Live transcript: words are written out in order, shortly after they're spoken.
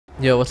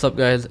Yo, what's up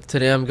guys?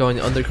 Today I'm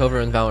going undercover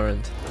in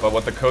VALORANT. But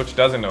what the coach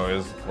doesn't know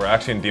is we're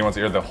actually in Demon1's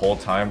ear the whole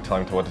time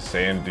telling him what to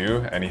say and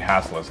do, and he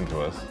has to listen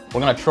to us. We're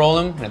gonna troll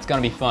him, and it's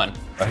gonna be fun.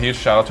 A huge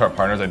shout out to our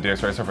partners at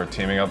DX Racer for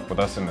teaming up with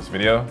us in this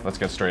video. Let's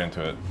get straight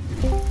into it.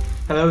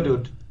 Hello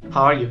dude,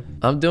 how are you?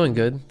 I'm doing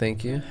good,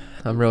 thank you.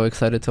 I'm really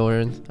excited to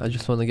learn. I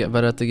just want to get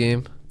better at the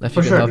game. If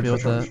For you can sure, help dude, me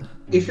with for that. sure.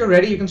 If you're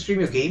ready, you can stream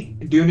your game.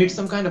 Do you need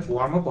some kind of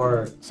warm-up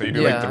or... So you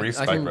do like 3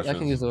 spike rushes? I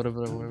can use a little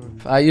bit of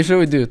warm-up. I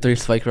usually do 3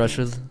 spike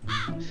rushes.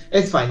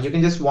 It's fine, you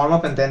can just warm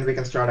up and then we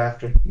can start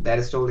after. That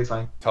is totally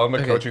fine. Tell him to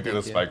Okay, coach you through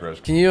the thank spike rush.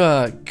 Can you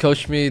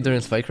coach me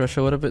during spike rush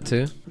a little bit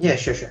too? Yeah,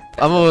 sure.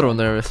 I'm a little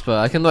nervous, but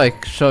I can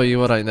like show you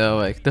what I know.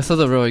 Like this is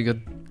a really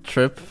good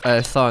trip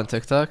I saw on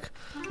TikTok.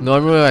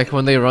 Normally like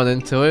when they run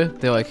into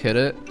it, they like hit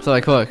it. So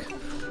like look,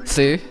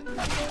 see?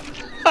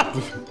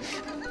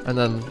 And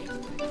then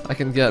I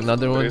can get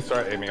another one. Please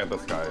start aiming at the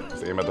sky.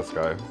 Just aim at the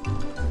sky.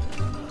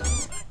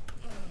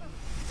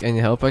 Any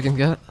help I can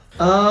get?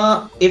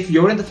 If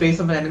you're in the face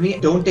of an enemy,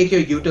 don't take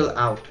your util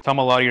out. Tell them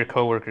a lot of your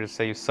coworkers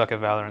say you suck at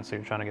Valorant, so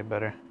you're trying to get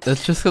better.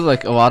 It's just cause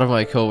like a lot of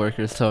my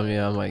coworkers tell me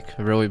I'm like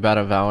really bad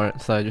at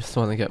Valorant, so I just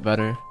want to get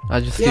better.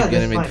 I just keep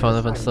getting made fun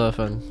of and stuff,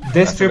 and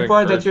This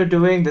tripwire that you're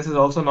doing, this is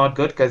also not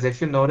good because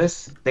if you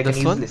notice, they can This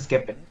easily one?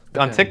 skip it.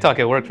 On TikTok,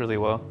 it worked really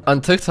well.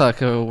 on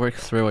TikTok it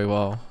works really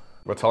well.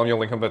 But tell him you'll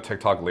link him to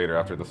TikTok later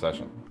after the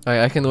session.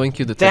 I can link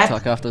you to That-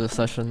 TikTok after the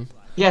session.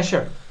 Yeah,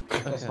 sure.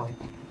 That's Okay. fine.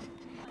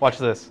 Watch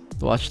this.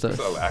 Watch this.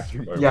 So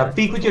acting Yeah,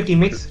 peek with your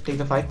teammates, take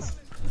the fights.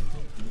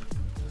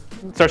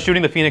 Start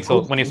shooting the Phoenix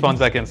Cool. when he spawns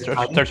back in. Start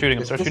shooting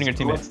him. Start Just shooting your go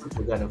teammates. and stick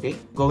together, okay?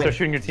 Go in. Start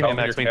shooting your Tell teammate him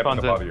you're Max when he camping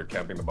spawns the body. in. You're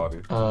camping the body.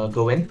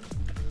 Go in.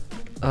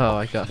 Oh,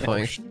 I got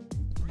flanked.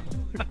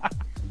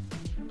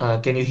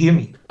 Can you hear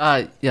me?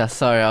 Yeah,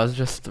 sorry, I was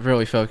just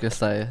really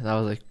focused. I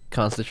was like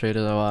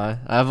concentrated a lot.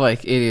 I have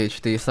like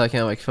ADHD, so I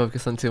can't like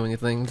focus on too many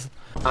things.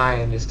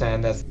 I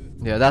understand that.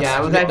 Yeah, that's Yeah,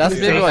 I was that's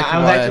actually maybe saying- like I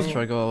was why I actually-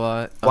 struggle a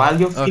lot. While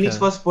your Phoenix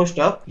Okay. was pushed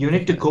up, you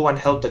need to go and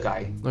help the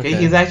guy. Okay? Okay.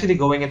 He's actually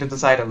going into the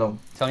side alone.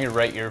 Tell him your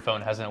right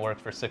earphone hasn't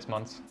worked for 6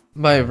 months.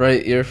 My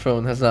right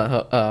earphone has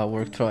not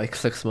worked for like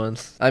 6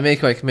 months. I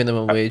make like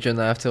minimum wage and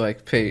I have to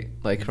like pay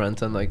like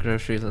rent and like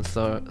groceries and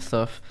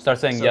stuff. Start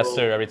saying So, yes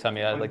sir every time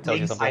he like tells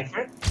you Playing something.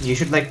 Cypher, you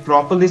should like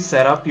properly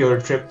set up your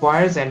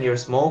tripwires and your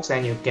smokes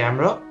and your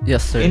camera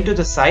Yes, sir. into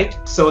the site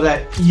so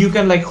that you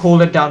can like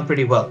hold it down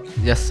pretty well.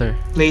 Yes, sir.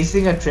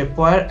 Placing a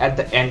tripwire at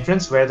the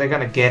entrance where they're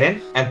gonna get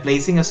in and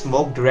placing a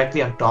smoke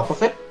directly on top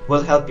of it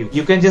will help you.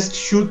 You can just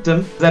shoot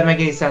them. Does that make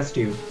any sense to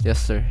you?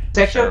 Yes, sir.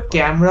 Set your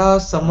camera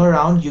somewhere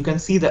around you can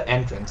see the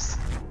entrance.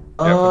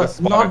 Yeah, for the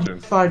spawn Not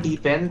entrance. far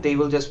deep in, they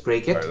will just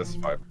break it. Alright, this is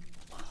fine.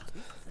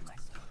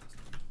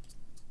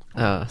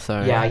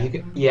 Sorry. Yeah, you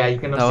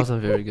can. That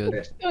wasn't very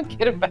good. Don't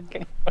get it back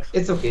in.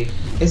 It's okay.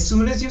 As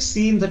soon as you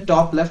see in the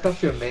top left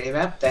of your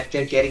minimap that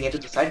they're getting into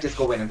the site, just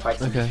go in and fight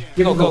them. Okay.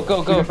 You can Go, go.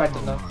 go, go. You can fight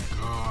them now.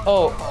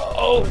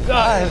 Oh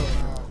god.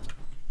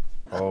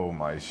 Oh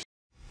my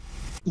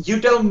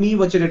You tell me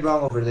what you did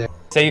wrong over there.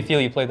 Say you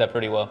feel you played that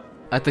pretty well.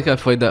 I think I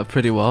played that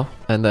pretty well,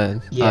 and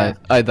then Yeah.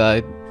 I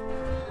died.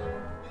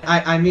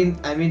 I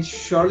mean,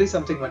 surely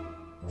something went.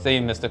 Say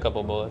you missed a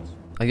couple bullets.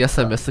 I guess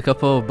I missed a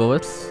couple of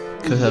bullets.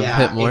 Could have Yeah,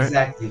 hit more.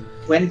 exactly.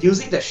 When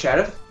using the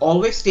sheriff,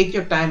 always take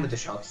your time with the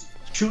shots.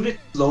 Shoot it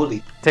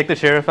slowly. Take the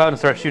sheriff out and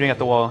start shooting at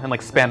the wall and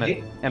like spam it.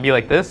 Okay. And be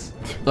like this.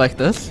 Like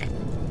this?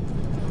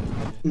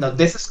 No,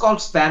 this is called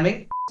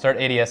spamming. Start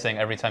ADSing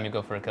every time you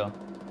go for a kill.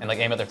 And like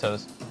aim at their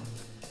toes.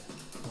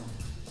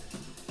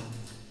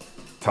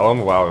 Tell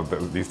him, wow,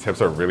 these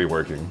tips are really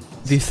working.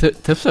 These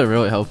tips are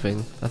really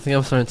helping. I think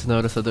I'm starting to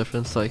notice a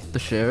difference. Like the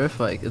sheriff,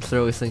 like it's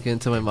really sinking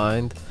into my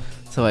mind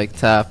to like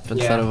tap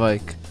instead Yeah. of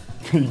like.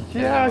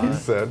 Yeah, he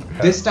said.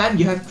 This time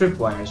you have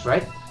tripwires,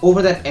 right?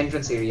 Over that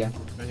entrance area.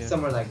 Right here.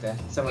 Somewhere like that.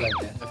 Somewhere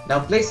like that. Now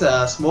place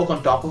a smoke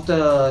on top of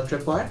the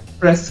tripwire.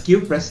 Press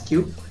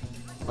Q.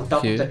 On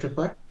top Q. of the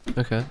tripwire.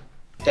 Okay.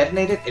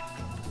 Detonate it.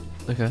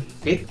 Okay.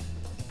 Okay.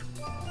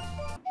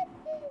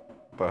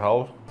 The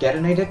hell?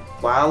 Detonate it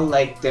while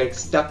like they're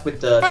stuck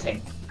with the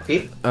thing.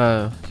 Okay?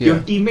 Your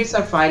Yeah. teammates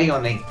are fighting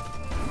on A.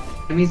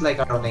 Enemies like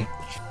are on A.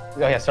 Oh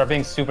yeah, start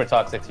being super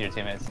toxic to your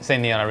teammates. Say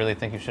Neon, I really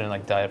think you shouldn't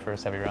like die at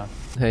first every round.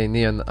 Hey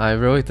Neon, I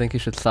really think you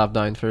should stop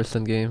dying first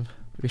in game.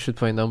 We should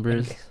play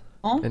numbers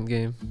Huh? in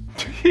game.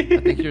 I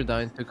think you're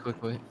dying too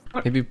quickly.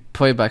 Maybe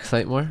play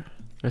backside more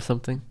or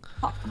something.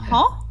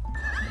 Huh?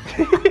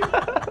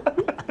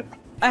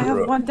 I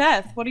have one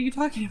death. What are you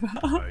talking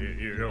about?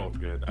 You don't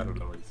good. I don't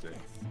know what he's saying.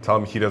 Tell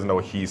him he doesn't know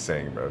what he's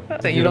saying, bro.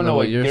 Say you don't know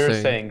what you're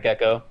saying,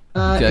 Gecko.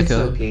 It's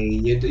Gecko. okay.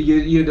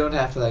 You don't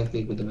have to like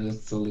think with them.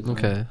 It's totally fine.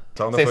 Okay.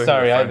 Tell him to Say play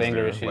sorry, with I have friends,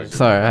 anger dude. issues.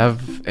 Sorry, I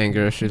have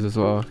anger issues as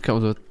well.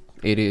 Comes with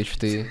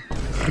ADHD.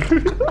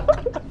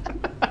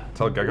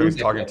 Tell Gecko he's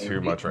talking too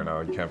much right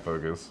now. He can't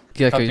focus.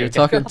 Gecko, Okay, you're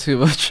Gecko. talking too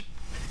much.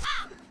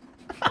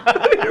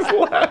 He's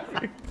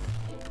laughing.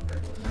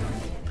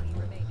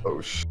 Oh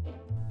sh.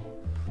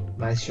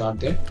 Nice shot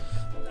there.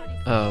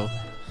 Oh,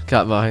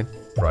 got mine.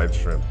 Fried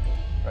shrimp.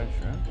 Fried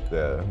shrimp?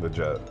 Yeah, the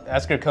jet.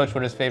 Ask your coach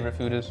what his favorite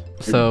food is.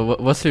 So,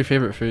 what's your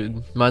favorite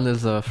food? Mine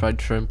is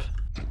fried shrimp.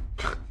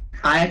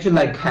 I actually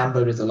like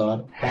hamburgers a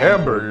lot.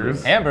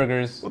 Hamburgers?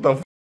 Hamburgers. What the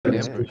f? To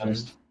be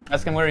honest.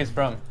 Ask him where he's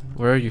from.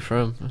 Where are you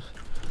from?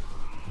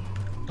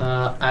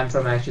 I'm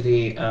from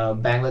actually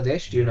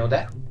Bangladesh. Do you know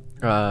that?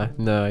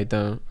 No, I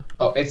don't.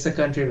 Oh, it's a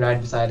country right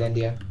beside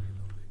India.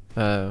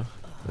 Oh,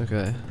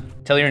 okay.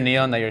 Tell your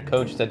Neon that your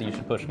coach said that you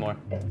should push more.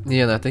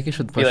 Neon, I think you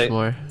should push like-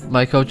 more.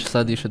 My coach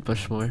said you should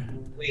push more.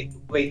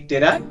 Wait,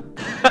 did I?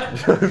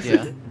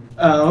 Yeah.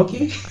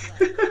 Okay.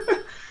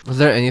 Is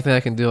there anything I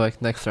can do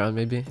like next round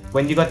maybe?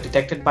 When you got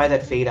detected by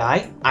that fade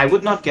eye, I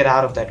would not get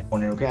out of that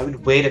corner, okay? I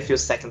would wait a few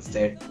seconds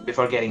there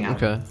before getting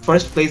out. Okay.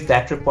 First place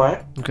that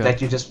tripwire Okay.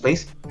 that you just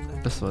placed.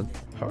 This one.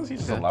 How is he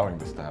just Okay. allowing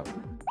this to happen?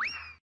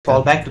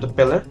 Fall back to the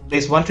pillar.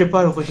 Place one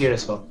tripwire over here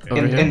as well.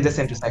 Over here? In this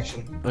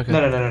intersection. Okay. No.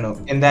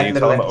 In that Can you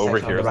little tell him intersection over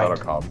on here the is not right.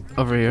 a cob?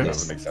 Over here? Yes.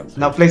 Doesn't make sense.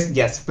 Now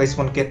place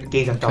one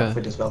gauge on top Okay. of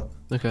it as well.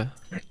 Okay.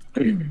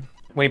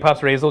 When he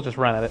pops Razel, just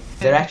run at it.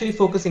 They're actually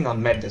focusing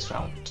on med this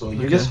round. So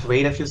you Okay. just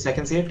wait a few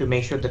seconds here to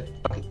make sure that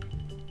okay.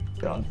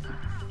 They're on.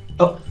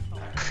 Oh,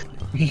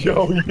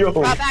 Yo.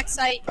 Raw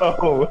backside.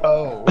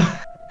 Oh.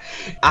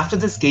 after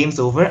this game's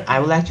over, I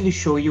will actually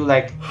show you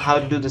like how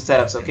to do the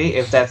setups, okay?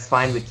 If that's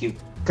fine with you.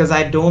 Because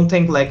I don't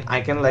think like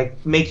I can like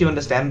make you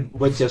understand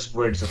with just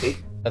words, okay?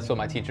 That's what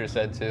my teacher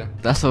said too.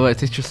 That's what my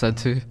teacher said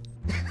too.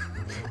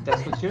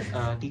 That's what your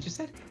teacher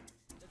said?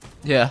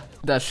 Yeah,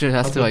 that shit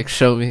has to Okay. like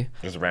show me.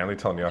 Just randomly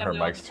telling Neon her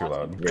mic's too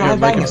loud. Try Your buying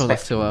microphone is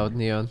respect. too loud,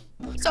 Neon.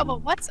 So,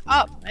 but what's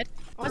up, man?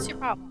 What's your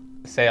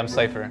problem? Say I'm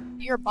Cypher.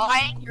 You're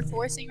buying? You're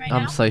forcing right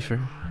I'm now? Cypher.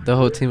 The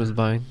whole team is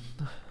buying.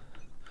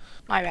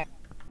 My bad.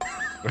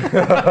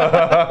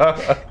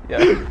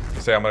 Yeah.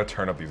 Say I'm gonna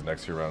turn up these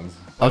next few rounds.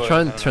 I'll Oh, try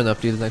I and don't turn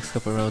up these next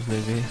couple rounds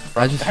maybe.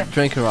 I just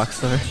drank a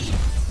Rockstar.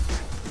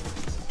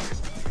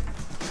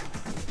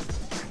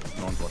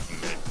 No one's watching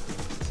me.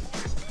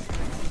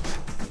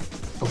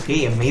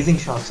 Okay, amazing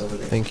shots over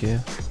there. Thank you.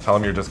 Tell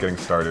him you're just getting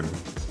started.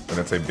 And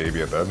then say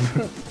baby at the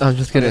end. I'm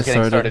just getting, Just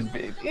getting started,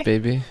 baby.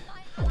 baby.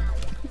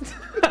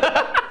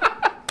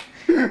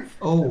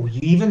 Oh, you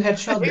even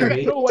headshot the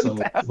raid,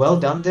 so well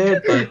done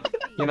there, but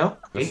you know.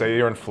 Just say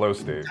you're in flow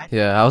state.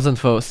 Yeah, I was in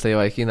flow state,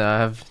 like, you know, I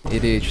have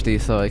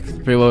ADHD, so like,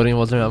 reloading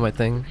wasn't my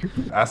thing.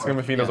 Ask him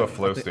if he knows what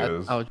flow state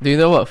is. Do you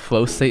know what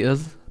flow state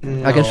is?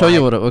 I can No, show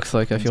you what it looks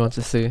like if you want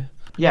to see.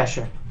 Yeah,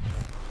 sure.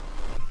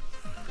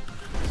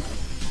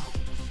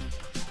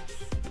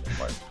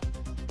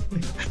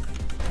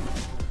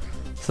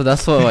 So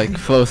that's what like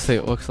flow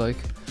state looks like.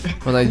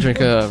 When I drink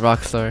a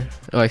Rockstar,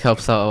 it like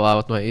helps out a lot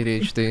with my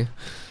ADHD.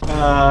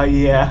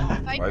 Yeah.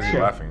 Why is he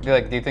laughing? Do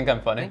you think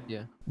I'm funny?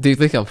 Yeah. Do you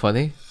think I'm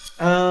funny?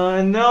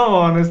 No,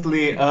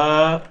 honestly. You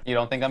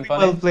don't think I'm Well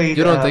funny? played.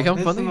 You don't think I'm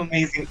that's an funny?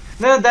 amazing.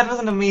 No, that was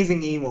an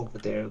amazing emo over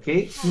there.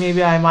 Okay,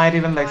 maybe I might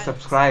even like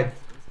subscribe.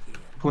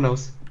 Who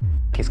knows?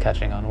 He's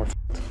catching on. We're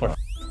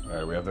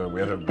Alright, we have to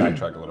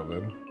backtrack a little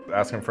bit.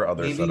 Ask him for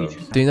other Maybe you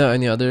setups. Do you know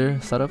any other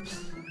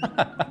setups?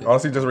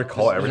 Honestly, just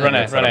recall Just everything. run you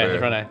it, said run it, today.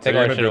 just run it. So Take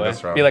you're all gonna your shit do away.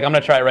 this round. Be like, I'm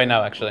gonna try it right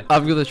now, actually.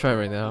 I'm gonna try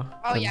right now.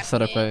 Oh, and yeah,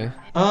 set up yeah.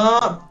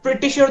 a.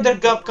 Pretty sure they're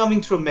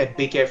coming through mid.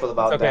 Be careful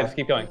about Okay, that. just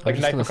keep going. Like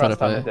just knife gonna across set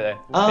top up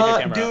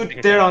of today.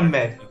 Dude, they're on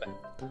mid.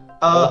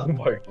 Oh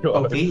my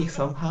god. Okay,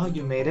 somehow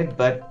you made it,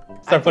 but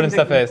Start putting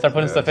stuff in. Start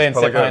putting stuff in.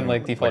 Put Sit behind a-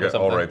 like default or an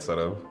something. alright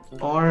setup.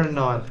 or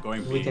not.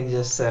 Going We B. can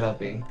just set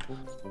up a.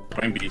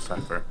 Going B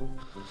Cypher.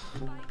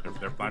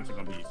 Their plans are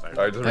gonna be Cypher.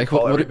 Alright, just Like,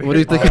 recall what do everything.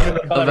 you think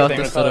Recall about everything,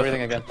 this recall setup?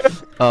 everything again.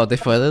 Oh, they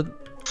flooded?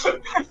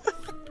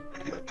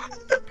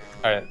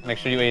 Alright, make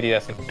sure you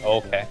ADS.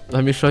 Okay.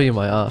 Let me show you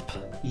my op.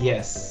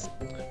 Yes.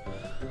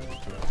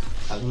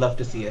 I'd love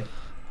to see it.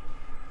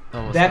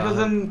 Almost That got was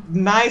him. a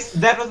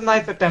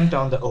nice attempt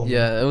on the omen.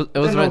 Yeah, it was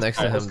The right nose next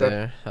to him was good.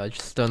 there. I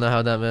just don't know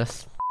how that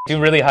missed. Do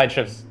really high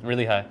trips.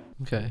 Really high.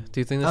 Okay, do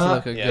you think this is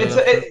like a yeah. good It's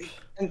enough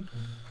a, trip?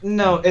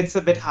 no, it's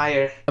a bit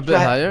higher. A bit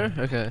higher?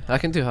 Okay, I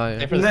can do higher.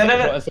 Hey, for the No, sake-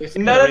 no, for the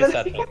no, race no.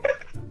 session.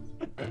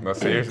 No,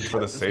 say for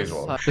the sage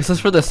wall. This is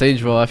for the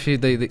sage wall. If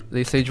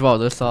they sage wall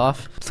this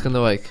off, it's gonna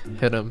like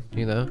hit him,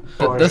 you know.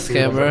 Or This if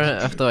he was camera,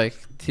 up- after like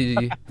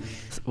he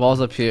walls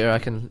up here, I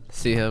can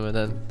see him and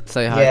then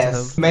say hi to him.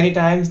 Yes, many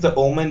times the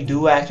omen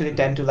do actually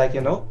tend to like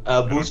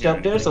boost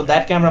up there, so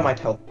that camera might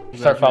help.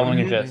 Start following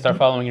your jet. Start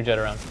following your jet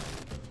around.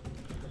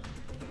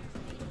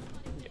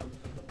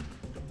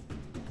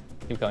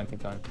 Keep going,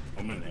 keep going.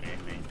 Woman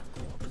and main.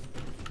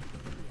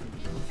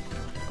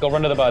 Go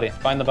run to the body.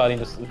 Find the body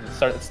and just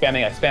start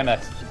spamming X. Spam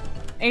X.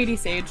 80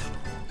 Sage.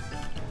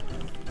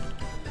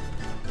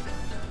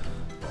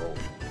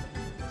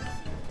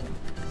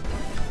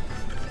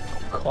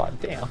 God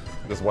damn.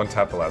 Just one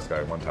tap the last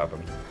guy, one tap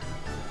him.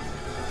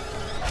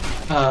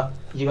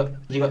 You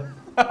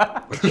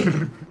got.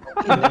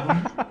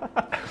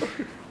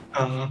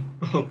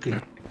 Okay.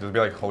 Just be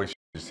like, holy shit,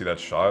 did you see that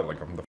shot?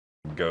 Like, I'm the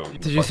goat.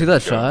 Did you see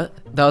that shot?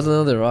 That was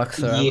another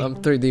Rockstar. Yeah.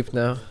 I'm 3 deep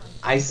now.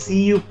 I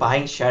see you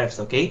buying sheriffs,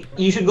 okay?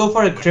 You should go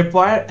for a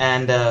tripwire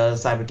and a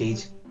cyber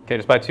cage. Okay,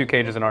 just buy 2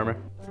 cages in armor.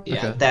 Yeah,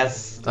 Okay.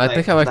 that's. I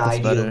think I like the this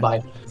ideal better.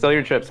 buy. Sell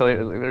your chip. Sell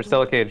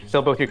a cage.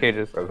 Sell both your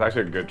cages. That's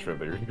actually a good trip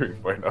that you're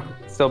doing right now.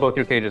 Sell both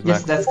your cages, Yes,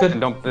 Max. that's good. And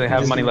don't they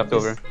have Just money do left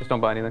this. over. Just don't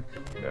buy anything.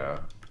 Yeah.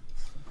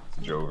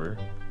 Jover.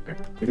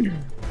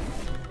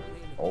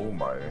 Oh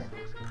my.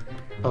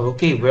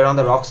 Okay, we're on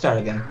the Rockstar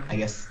again, I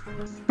guess.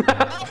 This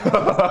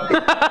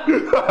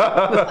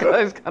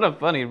guy's kind of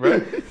funny,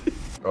 bro.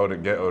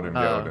 Odin, get Odin.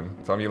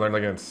 Tell me you learned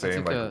like an insane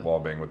like like a- wall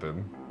bang with it.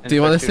 Do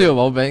you want to see a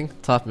wallbang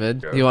top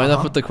mid? Yeah. You line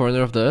up with the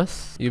corner of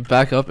this, you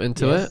back up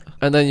into Yes. it,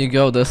 and then you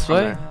go this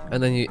way, Okay.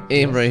 and then you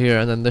aim Yes. right here,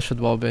 and then this should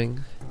wallbang.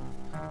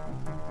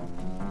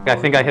 I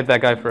think I hit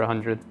that guy for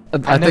 100. I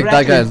I've think never that guy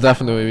actually- is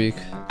definitely weak.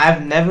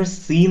 I've never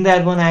seen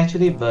that one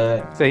actually,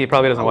 but Say he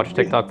probably doesn't watch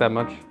TikTok that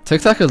much.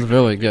 TikTok is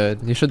really good.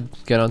 You should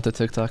get onto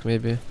TikTok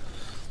maybe.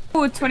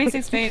 Ooh,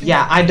 26 fade.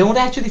 yeah, I don't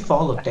actually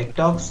follow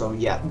TikTok, so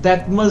yeah,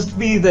 that must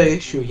be the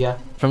issue, yeah.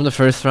 From the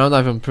first round,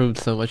 I've improved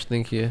so much.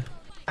 Thank you.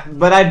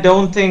 But I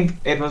don't think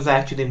it was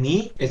actually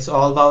me. It's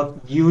all about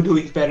you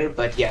doing better.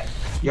 But yeah,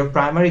 your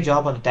primary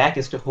job on attack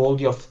is to hold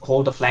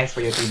the flanks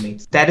for your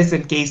teammates. That is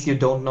in case you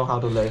don't know how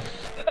to lurk.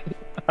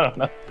 I don't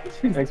know.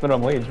 Makes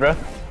minimum wage, bro.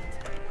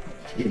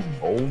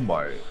 Oh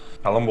my.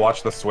 Tell him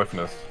watch the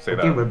swiftness. Say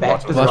Okay, that. we're back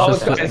Watch to the the Watch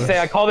swiftness. this. I say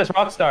I call this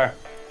Rockstar.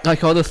 I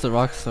call this the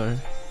Rockstar.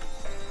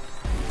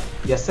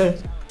 Yes, sir.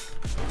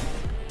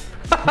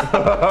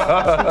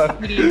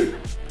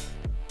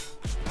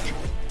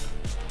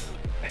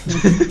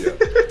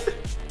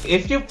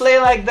 If you play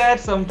like that,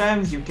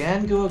 sometimes you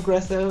can go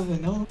aggressive, you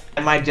know?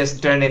 I might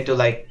just turn into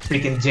like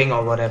freaking Jing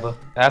or whatever.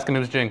 Ask him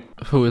who's Jing.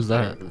 Who is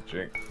that?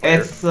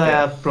 It's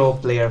a pro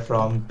player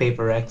from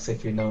Paper X,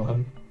 if you know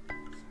him.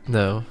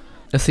 No.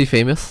 Is he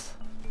famous?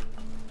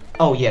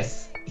 Oh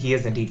yes, he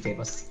is indeed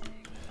famous.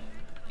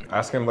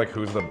 Ask him like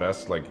who's the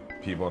best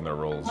like people in their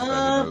roles that he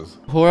knows.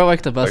 Who are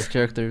like the best Like-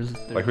 characters?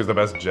 Like who's the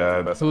best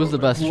Jed? Best Who's the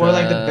Omen. best? Who are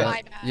like the Trap?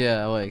 My bad.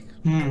 Yeah, like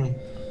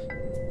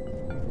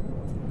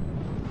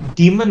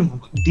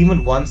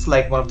Demon1's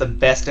like one of the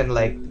best in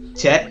like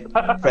chat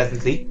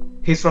presently.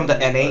 He's from the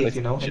NA, if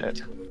you know him.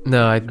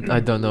 no, I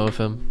don't know of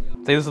him.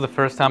 Say this is the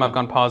first time I've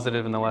gone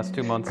positive in the last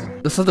 2 months.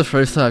 This is the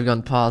first time I've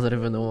gone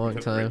positive in a long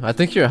time. I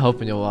think you're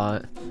helping a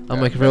lot. I'm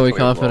Yeah, like really mentally as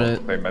well.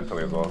 confident, Play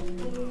mentally as well.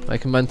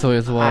 like mentally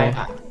as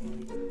well.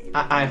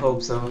 I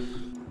hope so.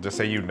 Just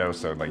say you know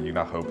so, like you're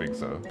not hoping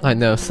so. I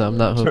know, so I'm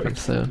not hoping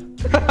so.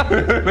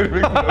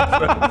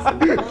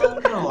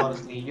 No,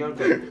 honestly, you're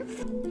good.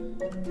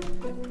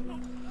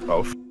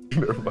 Oh,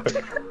 never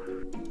mind.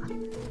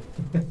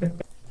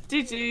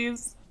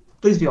 GG's.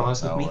 Please be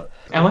honest with me.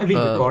 Am I being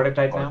recorded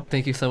right now?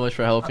 Thank you so much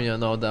for helping me. I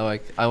know that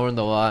like I learned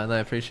a lot and I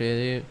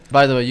appreciate it.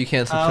 By the way, you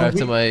can't subscribe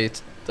to my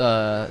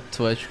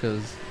Twitch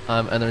because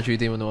I'm Energy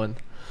Demon1.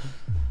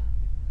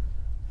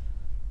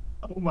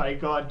 Oh my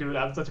god, dude,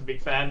 I'm such a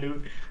big fan,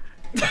 dude.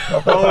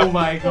 Oh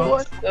my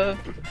god.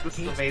 This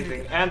is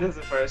amazing. And this is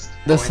the first.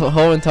 This point.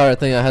 whole entire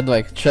thing, I had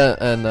like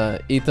Chet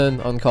and Ethan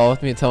on call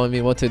with me telling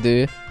me what to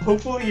do.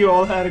 Hopefully you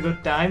all had a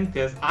good time,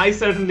 because I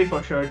certainly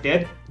for sure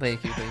did.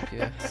 Thank you, thank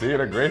you. See you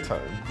at a great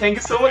time. Thank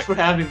you so much for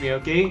having me,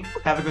 okay?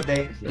 Have a good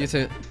day. You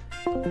too.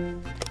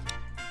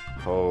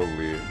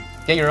 Holy.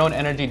 Get your own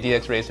Energy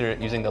DX Racer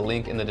using the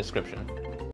link in the description.